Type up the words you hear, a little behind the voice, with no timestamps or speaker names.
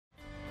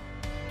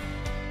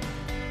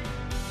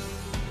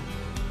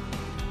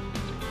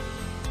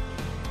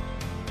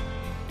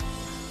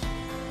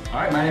All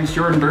right, my name is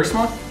Jordan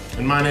Bursma.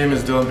 And my name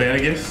is Dylan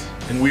Bannigas,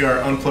 and we are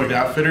Unplugged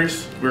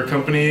Outfitters. We're a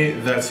company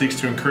that seeks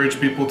to encourage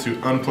people to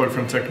unplug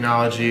from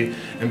technology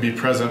and be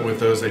present with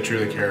those they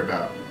truly care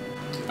about.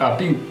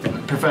 Being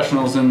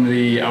professionals in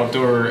the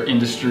outdoor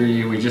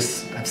industry, we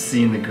just have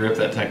seen the grip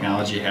that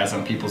technology has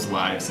on people's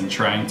lives, and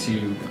trying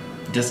to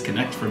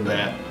disconnect from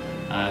that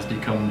has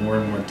become more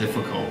and more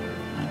difficult.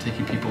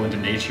 Taking people into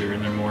nature,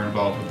 and they're more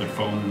involved with their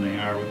phone than they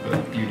are with the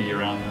beauty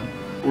around them.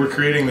 We're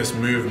creating this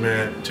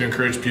movement to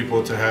encourage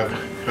people to have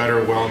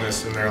better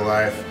wellness in their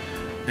life,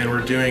 and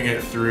we're doing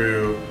it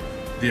through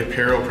the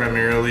apparel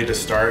primarily to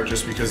start,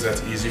 just because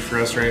that's easy for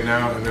us right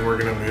now, and then we're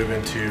going to move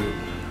into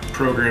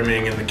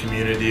programming in the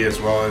community as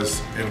well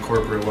as in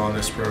corporate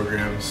wellness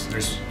programs.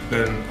 There's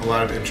been a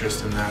lot of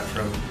interest in that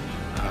from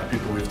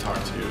people we've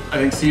talked to. I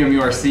think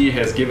CMURC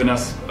has given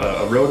us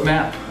a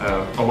roadmap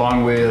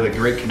along with a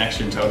great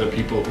connection to other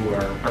people who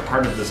are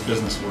part of this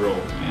business world,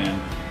 and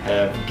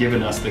have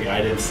given us the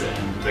guidance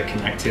and the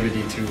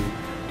connectivity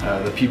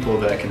to the people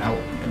that can help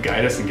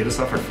guide us and get us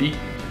off our feet.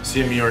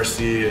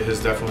 CMURC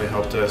has definitely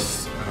helped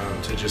us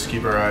to just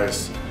keep our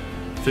eyes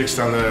fixed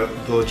on the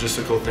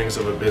logistical things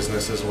of a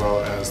business, as well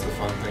as the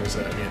fun things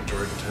that me and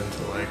Jordan tend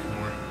to like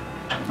more.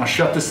 I'll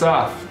shut this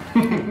off.